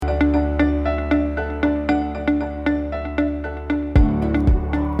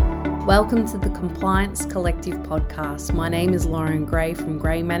Welcome to the Compliance Collective podcast. My name is Lauren Gray from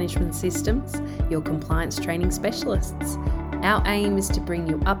Gray Management Systems, your compliance training specialists. Our aim is to bring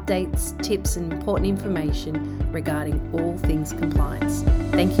you updates, tips and important information regarding all things compliance.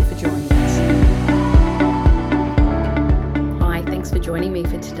 Thank you for joining us. Hi, thanks for joining me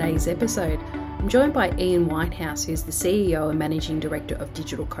for today's episode. I'm joined by Ian Whitehouse, who's the CEO and Managing Director of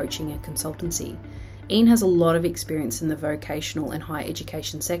Digital Coaching and Consultancy. Ian has a lot of experience in the vocational and higher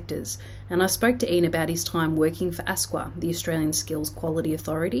education sectors, and I spoke to Ian about his time working for ASQA, the Australian Skills Quality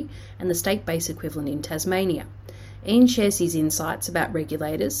Authority, and the state-based equivalent in Tasmania. Ian shares his insights about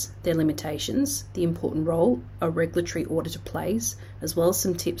regulators, their limitations, the important role a regulatory auditor plays, as well as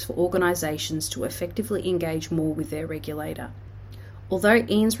some tips for organisations to effectively engage more with their regulator. Although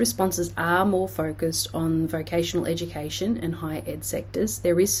Ian's responses are more focused on vocational education and higher ed sectors,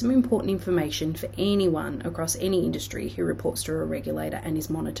 there is some important information for anyone across any industry who reports to a regulator and is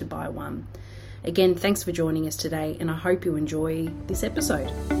monitored by one. Again, thanks for joining us today, and I hope you enjoy this episode.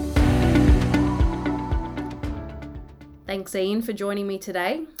 Thanks, Ian, for joining me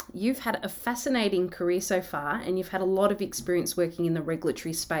today. You've had a fascinating career so far, and you've had a lot of experience working in the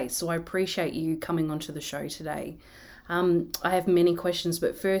regulatory space, so I appreciate you coming onto the show today. I have many questions,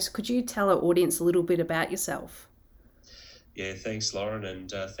 but first, could you tell our audience a little bit about yourself? Yeah, thanks, Lauren, and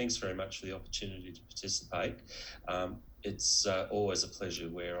thanks very much for the opportunity to participate. It's always a pleasure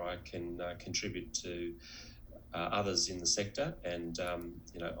where I can contribute to others in the sector, and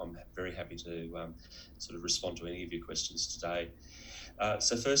I'm very happy to sort of respond to any of your questions today.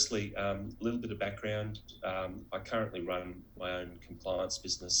 So firstly, a little bit of background. I currently run my own compliance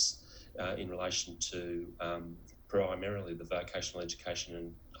business in relation to primarily the vocational education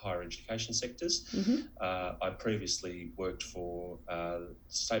and higher education sectors. Mm-hmm. I previously worked for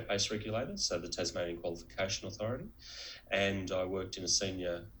state-based regulators, so the Tasmanian Qualification Authority, and I worked in a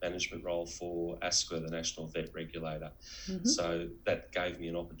senior management role for ASQA, the National Vet Regulator. Mm-hmm. So that gave me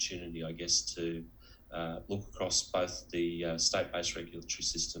an opportunity, I guess, to look across both the state-based regulatory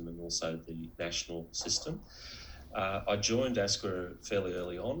system and also the national system. I joined ASQA fairly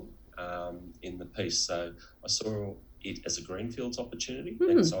early on in the piece, so I saw it as a greenfields opportunity,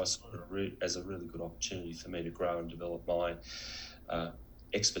 and so I saw it as a really good opportunity for me to grow and develop my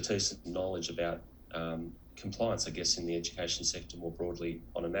expertise and knowledge about compliance, I guess, in the education sector more broadly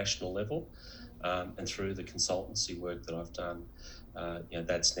on a national level, and through the consultancy work that I've done,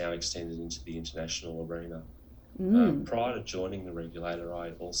 that's now extended into the international arena. Prior to joining the regulator,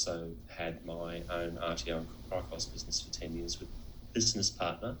 I also had my own RTO and Cricos business for 10 years with business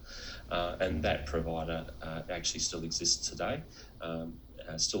partner, and that provider actually still exists today,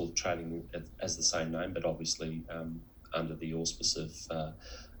 still trading as the same name, but obviously under the auspice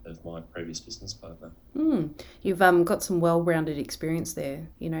of my previous business partner. You've got some well-rounded experience there,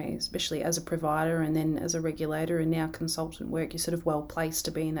 especially as a provider and then as a regulator and now consultant work. You're sort of well placed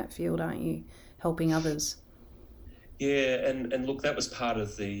to be in that field, aren't you, helping others? Yeah, and look, that was part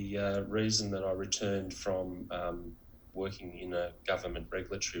of the reason that I returned from working in a government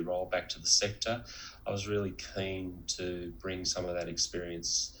regulatory role back to the sector. I was really keen to bring some of that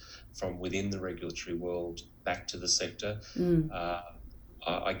experience from within the regulatory world back to the sector.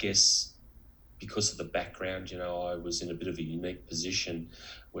 I guess because of the background, I was in a bit of a unique position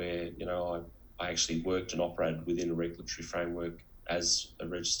where, I actually worked and operated within a regulatory framework as a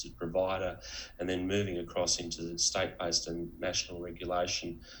registered provider, and then moving across into state-based and national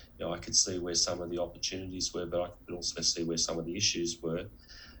regulation, I could see where some of the opportunities were, but I could also see where some of the issues were.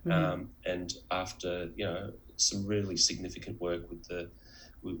 And after, some really significant work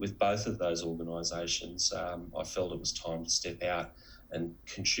with both of those organisations, I felt it was time to step out and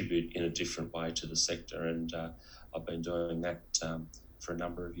contribute in a different way to the sector, and I've been doing that for a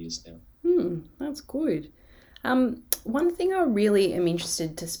number of years now. That's good. One thing I really am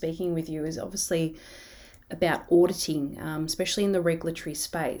interested to speaking with you is obviously about auditing, especially in the regulatory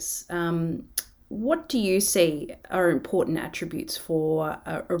space. What do you see are important attributes for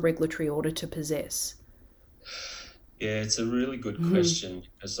a regulatory auditor to possess? Yeah, it's a really good question,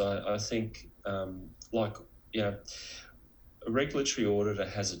 because I think, a regulatory auditor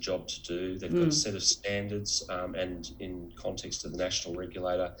has a job to do. They've got a set of standards, and in context of the national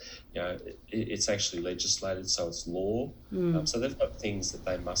regulator, it's actually legislated, so it's law. So they've got things that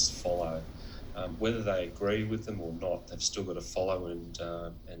they must follow. Whether they agree with them or not, they've still got to follow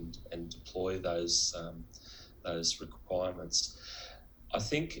and deploy those requirements. I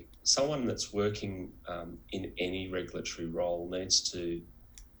think someone that's working in any regulatory role needs to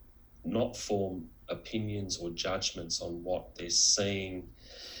not form opinions or judgments on what they're seeing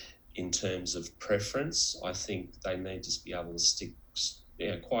in terms of preference. I think they need to be able to stick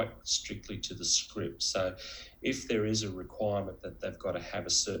quite strictly to the script. So if there is a requirement that they've got to have a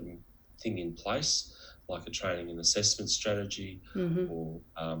certain thing in place, like a training and assessment strategy,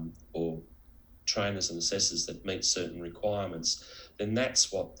 or trainers and assessors that meet certain requirements, then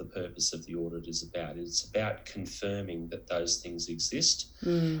that's what the purpose of the audit is about. It's about confirming that those things exist.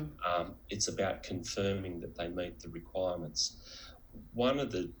 It's about confirming that they meet the requirements. One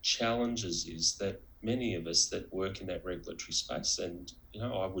of the challenges is that many of us that work in that regulatory space, and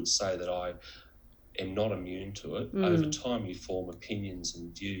I would say that I am not immune to it. Over time, you form opinions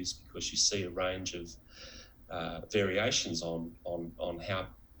and views because you see a range of variations on how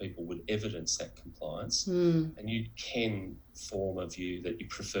people would evidence that compliance, and you can form a view that you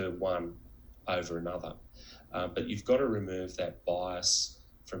prefer one over another. But you've got to remove that bias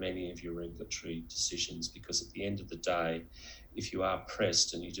from any of your regulatory decisions, because at the end of the day, if you are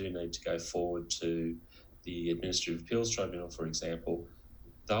pressed and you do need to go forward to the Administrative Appeals Tribunal, for example,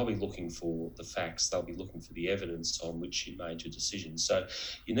 they'll be looking for the facts, they'll be looking for the evidence on which you made your decision. So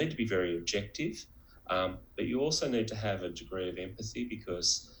you need to be very objective, but you also need to have a degree of empathy,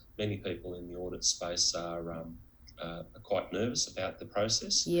 because many people in the audit space are quite nervous about the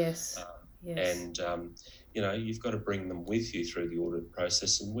process. Yes. And, you've got to bring them with you through the audit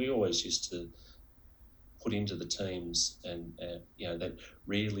process. And we always used to put into the teams that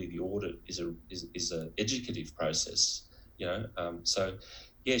really the audit is a educative process, so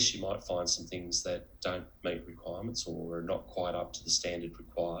yes, you might find some things that don't meet requirements or are not quite up to the standard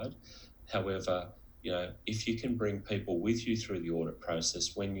required. However, if you can bring people with you through the audit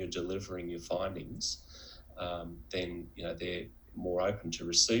process when you're delivering your findings, then they're more open to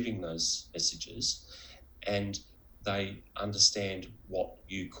receiving those messages, and they understand what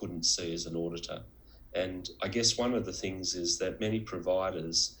you couldn't see as an auditor. And I guess one of the things is that many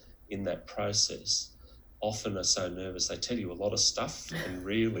providers in that process often are so nervous, they tell you a lot of stuff, and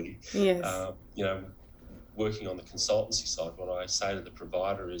really, working on the consultancy side, what I say to the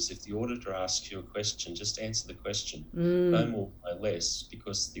provider is, if the auditor asks you a question, just answer the question, no more, no less,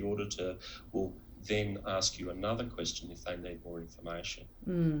 because the auditor will then ask you another question if they need more information.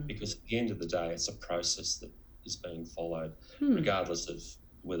 Because at the end of the day, it's a process that is being followed, regardless of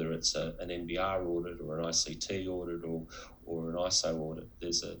whether it's an NBR audit or an ICT audit or an ISO audit.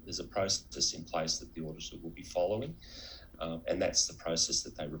 There's a process in place that the auditor will be following, and that's the process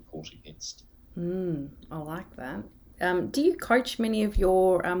that they report against. I like that. Do you coach many of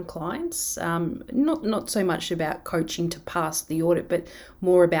your clients? Not so much about coaching to pass the audit, but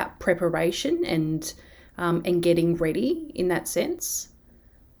more about preparation and getting ready in that sense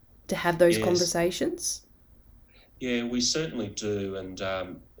to have those conversations? Yeah, we certainly do. And,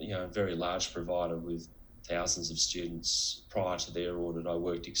 a very large provider with thousands of students. Prior to their audit, I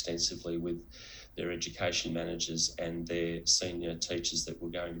worked extensively with their education managers and their senior teachers that were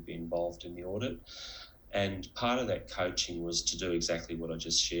going to be involved in the audit. And part of that coaching was to do exactly what I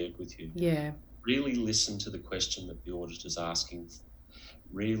just shared with you. Yeah. Really listen to the question that the auditor's asking.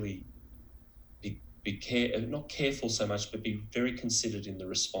 Really be not careful so much, but be very considered in the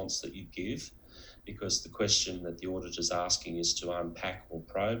response that you give, because the question that the auditor's asking is to unpack or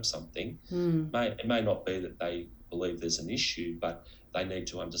probe something. It may not be that they believe there's an issue, but they need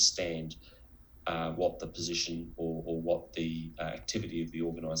to understand what the position or what the activity of the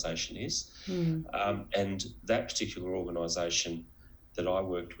organisation is. And that particular organisation that I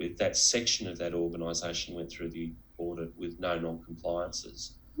worked with, that section of that organisation went through the audit with no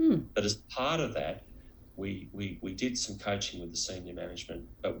non-compliances. But as part of that, we did some coaching with the senior management,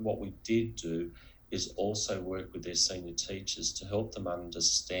 but what we did do is also work with their senior teachers to help them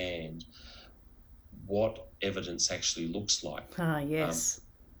understand what evidence actually looks like. Yes.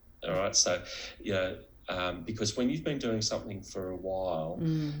 All right, so, because when you've been doing something for a while,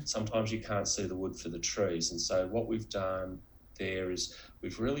 sometimes you can't see the wood for the trees. And so what we've done there is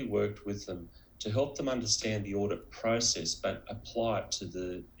we've really worked with them to help them understand the audit process, but apply it to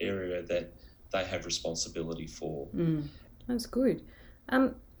the area that they have responsibility for. That's good.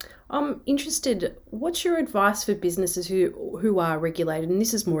 I'm interested, what's your advice for businesses who are regulated? And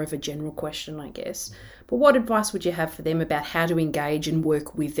this is more of a general question, I guess. But what advice would you have for them about how to engage and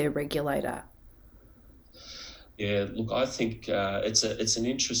work with their regulator? Yeah, look, I think it's an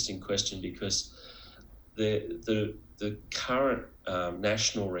interesting question, because the current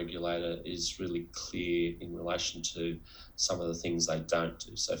national regulator is really clear in relation to some of the things they don't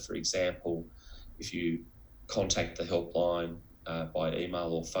do. So, for example, if you contact the helpline by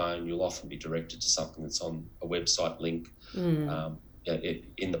email or phone, you'll often be directed to something that's on a website link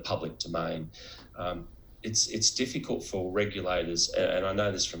in the public domain. it's difficult for regulators, and I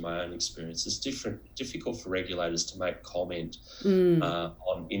know this from my own experience. It's difficult for regulators to make comment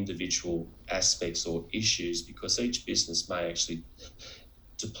on individual aspects or issues, because each business may actually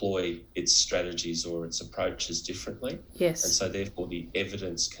deploy its strategies or its approaches differently. Yes. And so therefore the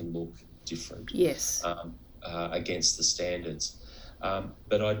evidence can look different. Yes. Against the standards.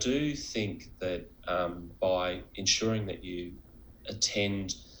 But I do think that by ensuring that you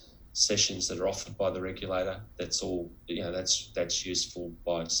attend sessions that are offered by the regulator, that's all, that's useful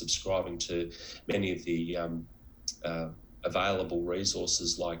by subscribing to many of the available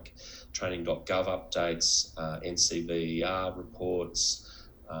resources like training.gov updates, NCVER reports,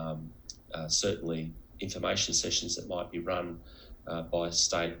 certainly information sessions that might be run by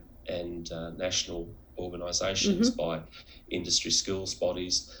state and national organisations, by industry skills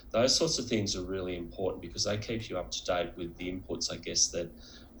bodies. Those sorts of things are really important because they keep you up to date with the inputs, I guess, that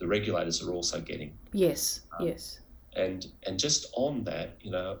the regulators are also getting. Yes, yes. And just on that,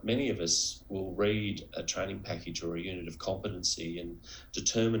 many of us will read a training package or a unit of competency and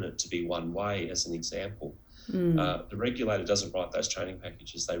determine it to be one way, as an example. The regulator doesn't write those training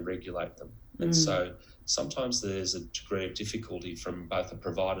packages, they regulate them. And so sometimes there's a degree of difficulty from both the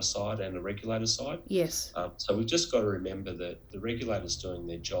provider side and the regulator side. Yes. So we've just got to remember that the regulator's doing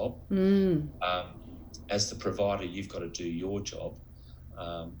their job. As the provider, you've got to do your job.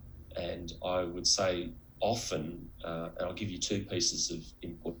 And I would say often, and I'll give you two pieces of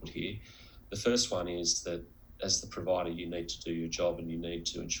input here. The first one is that as the provider, you need to do your job and you need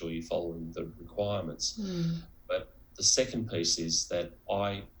to ensure you're following the requirements. But the second piece is that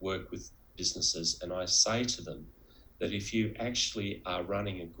I work with businesses and I say to them that if you actually are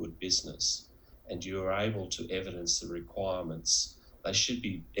running a good business and you are able to evidence the requirements, they should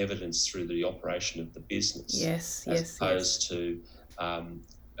be evidenced through the operation of the business. As opposed to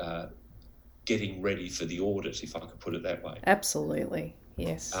getting ready for the audit, if I could put it that way. Absolutely.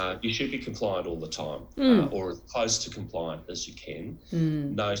 Yes. You should be compliant all the time, or as close to compliant as you can,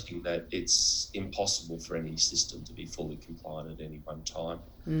 noting that it's impossible for any system to be fully compliant at any one time,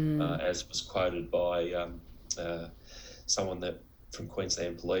 as was quoted by someone from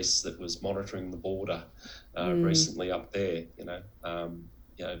Queensland Police that was monitoring the border recently up there.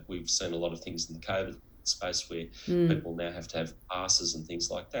 We've seen a lot of things in the COVID space where people now have to have passes and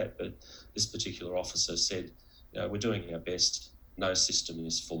things like that. But this particular officer said, we're doing our best. No system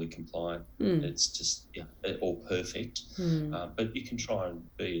is fully compliant. It's just all perfect. But you can try and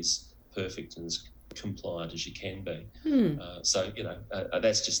be as perfect and as compliant as you can be. So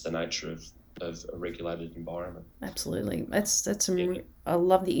that's just the nature of a regulated environment. Absolutely, that's I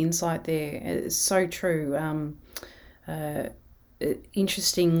love the insight there. It's so true.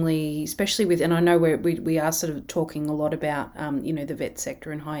 Interestingly, especially with, and I know we are sort of talking a lot about, the vet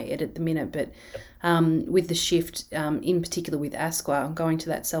sector and higher ed at the minute, but with the shift, in particular with ASQA, going to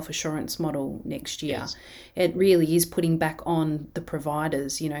that self-assurance model next year, it really is putting back on the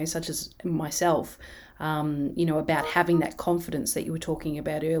providers, such as myself, about having that confidence that you were talking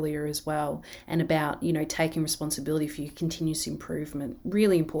about earlier as well, and about, taking responsibility for your continuous improvement.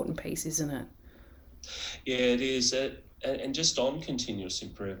 Really important piece, isn't it? Yeah, it is. And just on continuous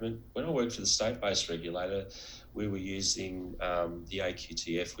improvement, when I worked for the state-based regulator, we were using the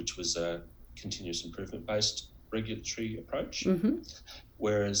AQTF, which was a continuous improvement-based regulatory approach,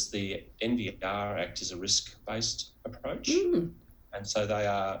 whereas the NVR Act is a risk-based approach. And so they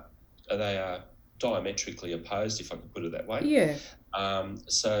are diametrically opposed, if I could put it that way. Yeah.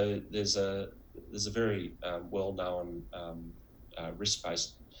 So there's a very well-known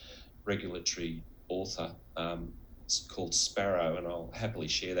risk-based regulatory author called Sparrow, and I'll happily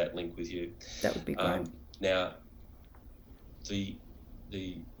share that link with you. That would be great. Now, the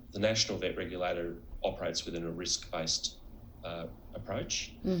National Vet Regulator operates within a risk-based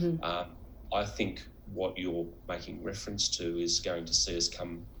approach. I think what you're making reference to is going to see us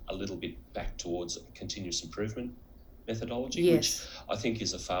come a little bit back towards a continuous improvement methodology, which I think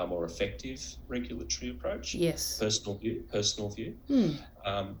is a far more effective regulatory approach. Personal view.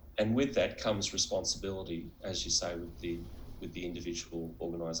 And with that comes responsibility, as you say, with the individual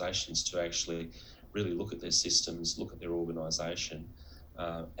organisations to actually really look at their systems, look at their organisation,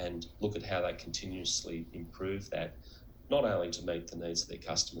 and look at how they continuously improve that, not only to meet the needs of their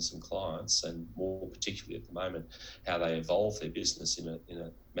customers and clients, and more particularly at the moment, how they evolve their business in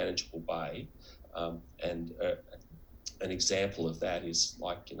a manageable way. And an example of that is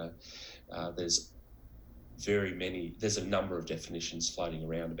there's a number of definitions floating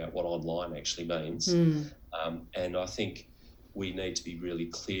around about what online actually means. And I think we need to be really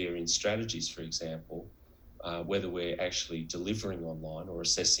clear in strategies, for example, whether we're actually delivering online or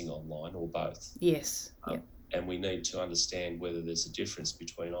assessing online or both. Yes. Yep. And we need to understand whether there's a difference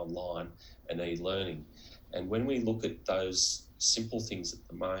between online and e-learning. And when we look at those simple things at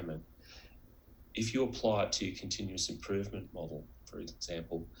the moment, if you apply it to your continuous improvement model, for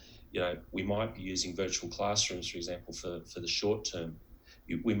example, we might be using virtual classrooms, for example, for the short term.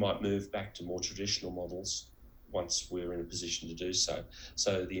 We might move back to more traditional models once we're in a position to do so.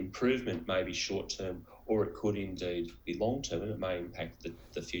 So the improvement may be short term, or it could indeed be long term, and it may impact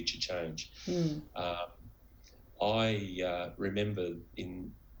the future change. I remember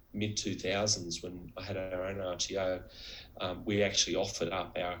in mid-2000s when I had our own RTO, we actually offered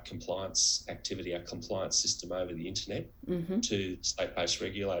up our compliance activity, our compliance system over the internet to state-based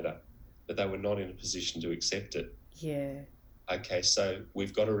regulator, but they were not in a position to accept it. Yeah. Okay, so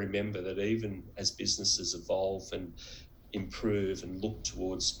we've got to remember that even as businesses evolve and improve and look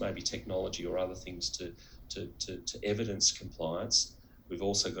towards maybe technology or other things to evidence compliance, we've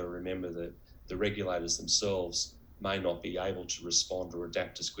also got to remember that the regulators themselves may not be able to respond or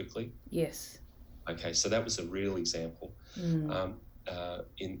adapt as quickly. Yes. Okay, so that was a real example. As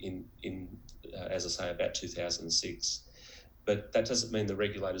I say, about 2006. But that doesn't mean the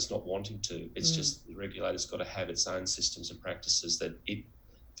regulator's not wanting to. It's just the regulator's got to have its own systems and practices that it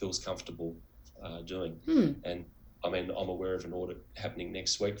feels comfortable doing. And I mean, I'm aware of an audit happening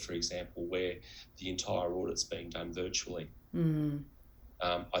next week, for example, where the entire audit's being done virtually.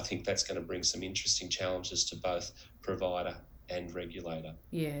 I think that's going to bring some interesting challenges to both provider and regulator.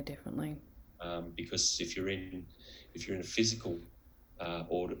 Yeah, definitely. Because if you're in a physical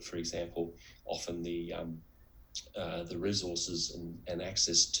audit, for example, often the resources and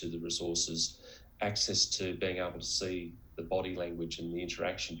access to the resources, access to being able to see the body language and the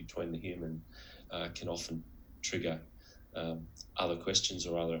interaction between the human can often trigger other questions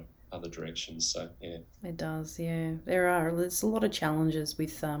or other directions. So yeah, it does. Yeah, there's a lot of challenges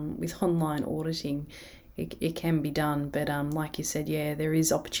with online auditing. It can be done, but like you said, yeah, there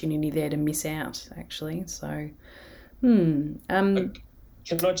is opportunity there to miss out actually. So can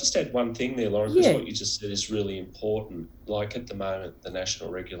I just add one thing there, Lauren? Because what you just said is really important. Like at the moment, the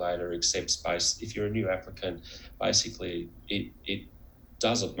national regulator accepts if you're a new applicant, basically it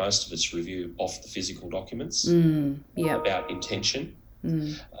does most of its review off the physical documents about intention.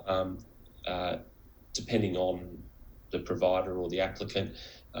 Depending on the provider or the applicant,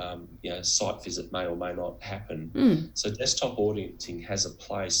 site visit may or may not happen. So desktop auditing has a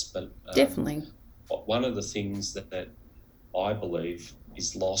place, but definitely one of the things that I believe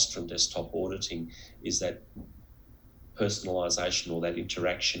is lost from desktop auditing is that personalisation or that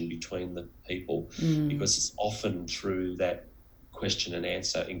interaction between the people, because it's often through that question and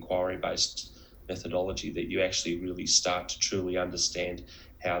answer inquiry-based methodology that you actually really start to truly understand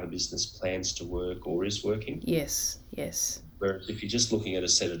how the business plans to work or is working. Yes. Whereas if you're just looking at a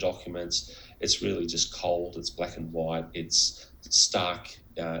set of documents, it's really just cold, it's black and white, it's stark,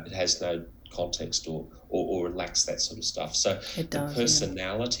 it has no context or lacks that sort of stuff. So the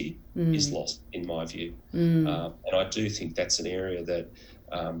personality is lost, in my view. And I do think that's an area that,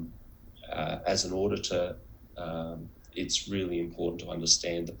 as an auditor, it's really important to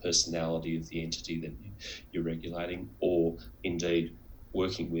understand the personality of the entity that you're regulating or indeed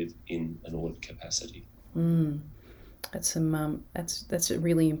working with in an audit capacity. That's a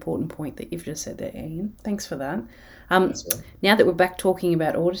really important point that you've just said there, Ian. Thanks for that. Now that we're back talking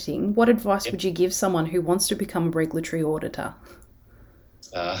about auditing, what advice would you give someone who wants to become a regulatory auditor?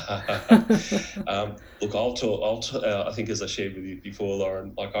 Look, I'll talk. I think, as I shared with you before,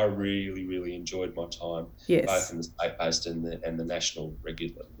 Lauren, like I really, really enjoyed my time, both in the state-based and the national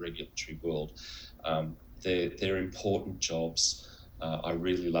regulatory world. They're important jobs. I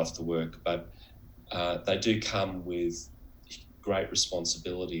really love the work, but they do come with great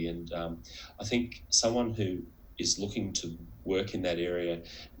responsibility. And I think someone who is looking to work in that area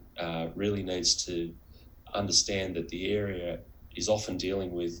really needs to understand that the area is often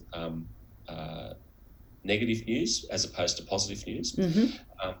dealing with negative news as opposed to positive news.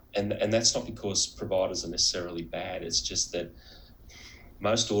 And that's not because providers are necessarily bad. It's just that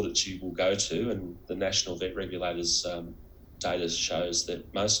most audits you will go to, and the National Vet Regulators data shows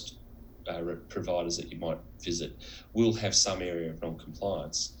that most providers that you might visit will have some area of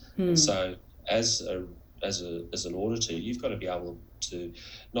non-compliance. And so as an auditor, you've got to be able to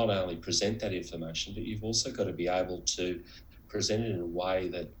not only present that information, but you've also got to be able to present it in a way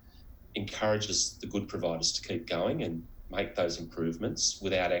that encourages the good providers to keep going and make those improvements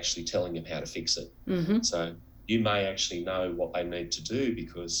without actually telling them how to fix it. So you may actually know what they need to do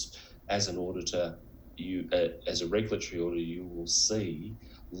because as an auditor, you, as a regulatory auditor, you will see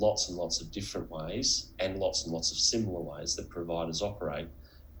lots and lots of different ways and lots of similar ways that providers operate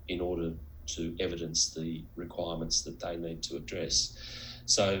in order to evidence the requirements that they need to address.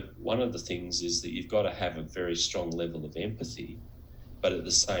 So one of the things is that you've got to have a very strong level of empathy, but at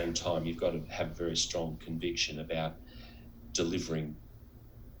the same time, you've got to have very strong conviction about delivering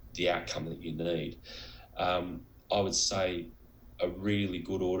the outcome that you need. I would say a really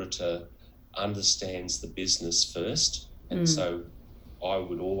good auditor understands the business first. And so I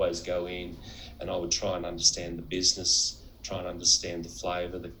would always go in and I would try and understand the business, try and understand the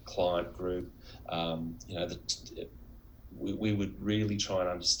flavour, the client group. We would really try and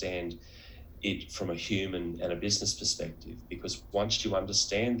understand it from a human and a business perspective, because once you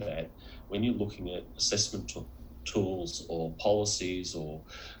understand that, when you're looking at assessment tools or policies or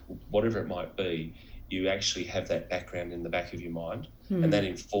whatever it might be, you actually have that background in the back of your mind, and that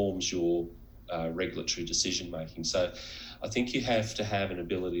informs your regulatory decision making. So I think you have to have an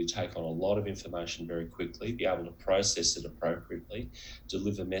ability to take on a lot of information very quickly, be able to process it appropriately,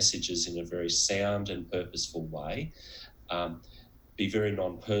 deliver messages in a very sound and purposeful way, be very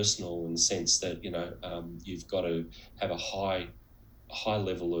non-personal in the sense that you've got to have a high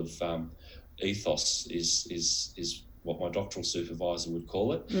level of ethos is what my doctoral supervisor would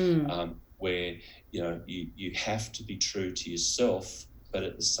call it, where you have to be true to yourself, but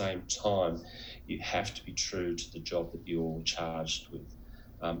at the same time you have to be true to the job that you're charged with,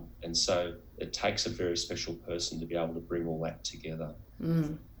 and so it takes a very special person to be able to bring all that together.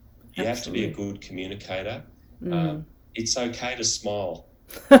 You have to be a good communicator. It's okay to smile.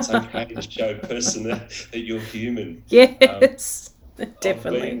 It's okay to show person that you're human. Yes,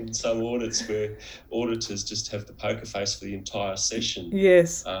 definitely. I've been in some audits where auditors just have the poker face for the entire session.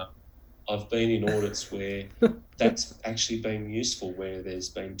 Yes. I've been in audits where that's actually been useful, where there's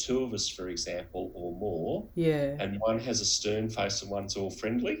been two of us, for example, or more, and one has a stern face and one's all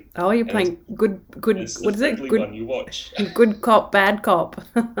friendly. Oh, you're playing good. It's what is it? Good one you watch. Good cop, bad cop.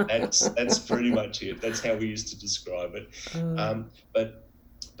 That's pretty much it. That's how we used to describe it.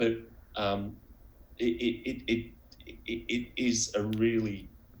 It is a really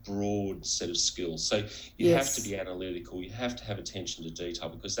broad set of skills. So you have to be analytical, you have to have attention to detail,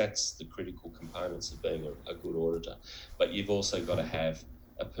 because that's the critical components of being a good auditor. But you've also got to have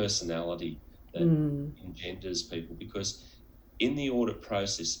a personality that engenders people, because in the audit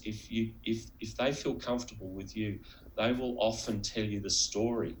process, if they feel comfortable with you, they will often tell you the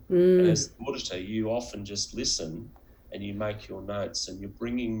story. And as an auditor, you often just listen and you make your notes, and you're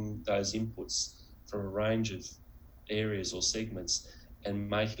bringing those inputs from a range of areas or segments and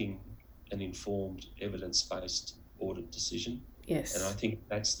making an informed, evidence-based audit decision. Yes. And I think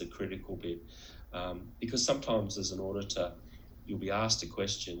that's the critical bit, because sometimes as an auditor, you'll be asked a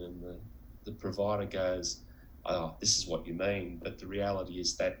question and the provider goes, "Oh, this is what you mean," but the reality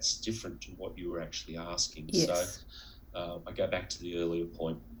is that's different to what you were actually asking. Yes. So I go back to the earlier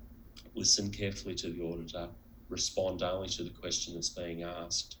point: listen carefully to the auditor, respond only to the question that's being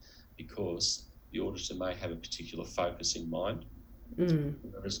asked, because the auditor may have a particular focus in mind.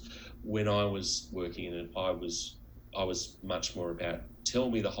 Whereas when I was working in it, I was much more about tell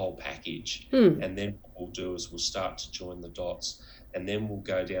me the whole package, and then what we'll do is we'll start to join the dots, and then we'll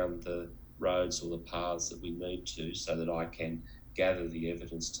go down the roads or the paths that we need to, so that I can gather the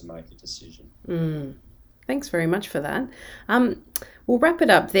evidence to make a decision. Thanks very much for that. We'll wrap it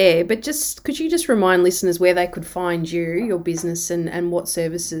up there, but could you just remind listeners where they could find you, your business, and what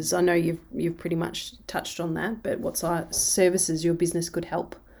services? I know you've pretty much touched on that, but what services your business could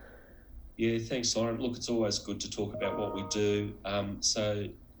help? Yeah, thanks, Lauren. Look, it's always good to talk about what we do. So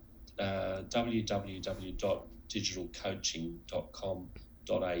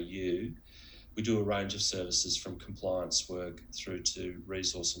www.digitalcoaching.com.au. We do a range of services from compliance work through to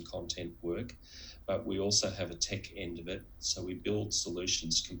resource and content work, but we also have a tech end of it. So we build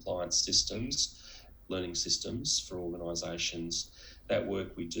solutions, compliance systems, learning systems for organisations. That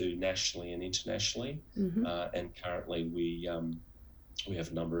work we do nationally and internationally, and currently we have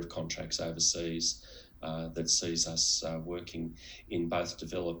a number of contracts overseas that sees us working in both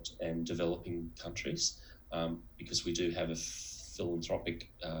developed and developing countries, because we do have a philanthropic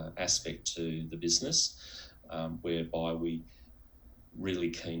aspect to the business, whereby we really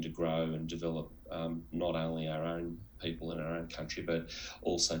keen to grow and develop not only our own people in our own country, but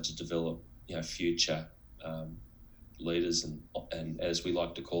also to develop future leaders and as we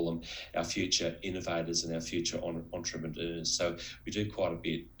like to call them, our future innovators and our future entrepreneurs. So we do quite a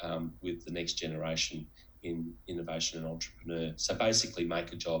bit with the next generation in innovation and entrepreneur. So basically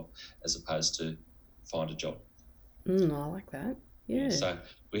make a job as opposed to find a job. I like that. Yeah. So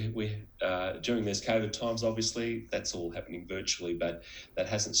we during these COVID times, obviously, that's all happening virtually, but that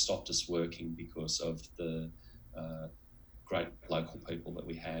hasn't stopped us working because of the great local people that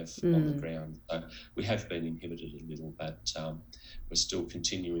we have on the ground. So we have been inhibited a little, but we're still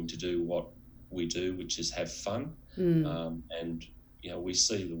continuing to do what we do, which is have fun. And, we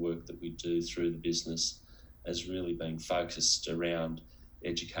see the work that we do through the business as really being focused around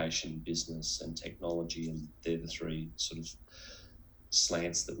education, business and technology, and they're the three sort of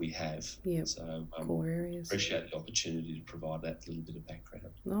slants that we have. Yep. So core areas. Appreciate the opportunity to provide that little bit of background.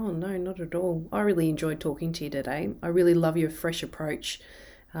 Oh, no, not at all. I really enjoyed talking to you today. I really love your fresh approach,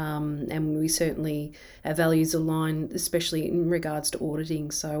 and we certainly, our values align, especially in regards to auditing.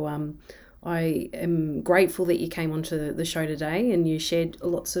 So I am grateful that you came onto the show today and you shared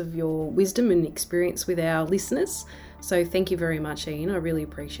lots of your wisdom and experience with our listeners. So thank you very much, Ian. I really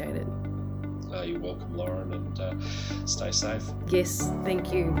appreciate it. You're welcome, Lauren, and stay safe. Yes,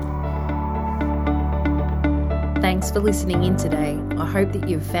 thank you. Thanks for listening in today. I hope that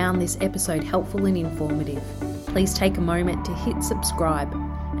you've found this episode helpful and informative. Please take a moment to hit subscribe.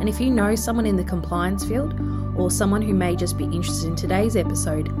 And if you know someone in the compliance field or someone who may just be interested in today's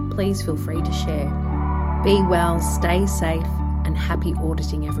episode, please feel free to share. Be well, stay safe, and happy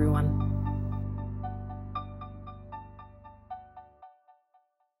auditing, everyone.